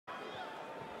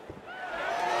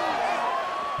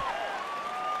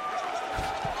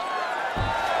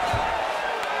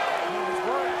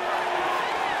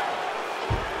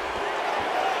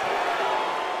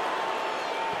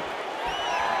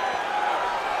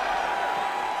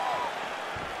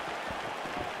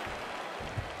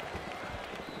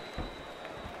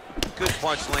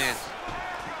punch lands.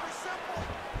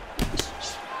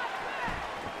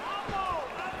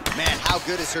 Man, how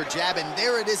good is her jab? And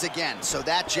there it is again. So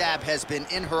that jab has been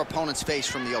in her opponent's face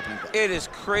from the opening bell. It is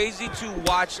crazy to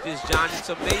watch this, John. It's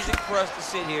amazing for us to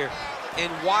sit here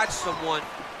and watch someone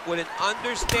with an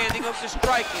understanding of the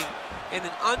striking and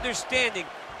an understanding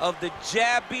of the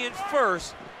jab being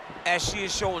first, as she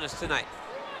is showing us tonight.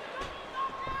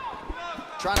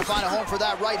 Trying to find a home for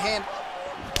that right hand.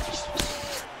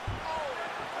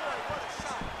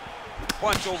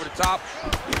 Punch over the top.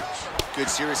 Good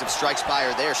series of strikes by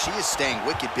her there. She is staying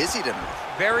wicked busy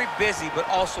tonight. Very busy, but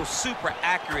also super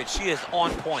accurate. She is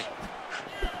on point.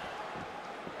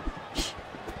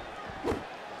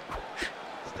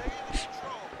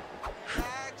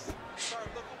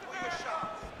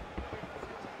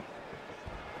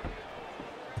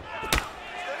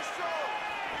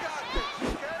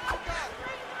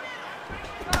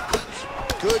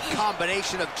 Good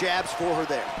combination of jabs for her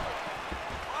there.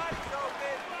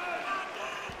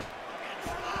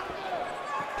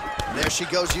 There she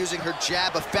goes, using her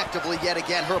jab effectively yet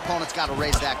again. Her opponent's got to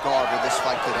raise that guard or this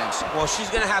fight could end soon. Well, she's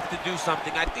going to have to do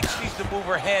something. I think she needs to move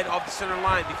her head off the center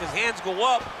line, because hands go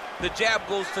up, the jab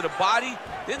goes to the body,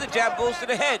 then the jab goes to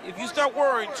the head. If you start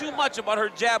worrying too much about her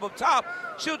jab up top,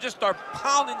 she'll just start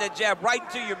pounding that jab right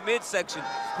into your midsection,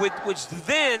 which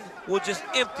then will just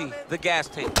empty the gas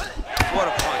tank. What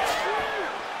a punch.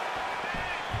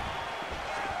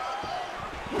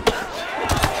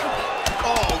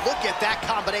 Oh, look at that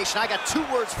combination. I got two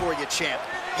words for you, champ.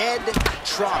 Head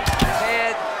trauma.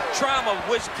 Head trauma,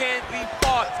 which can be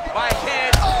fought by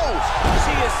head. Oh!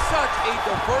 She is such a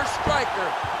diverse striker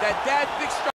that big strike.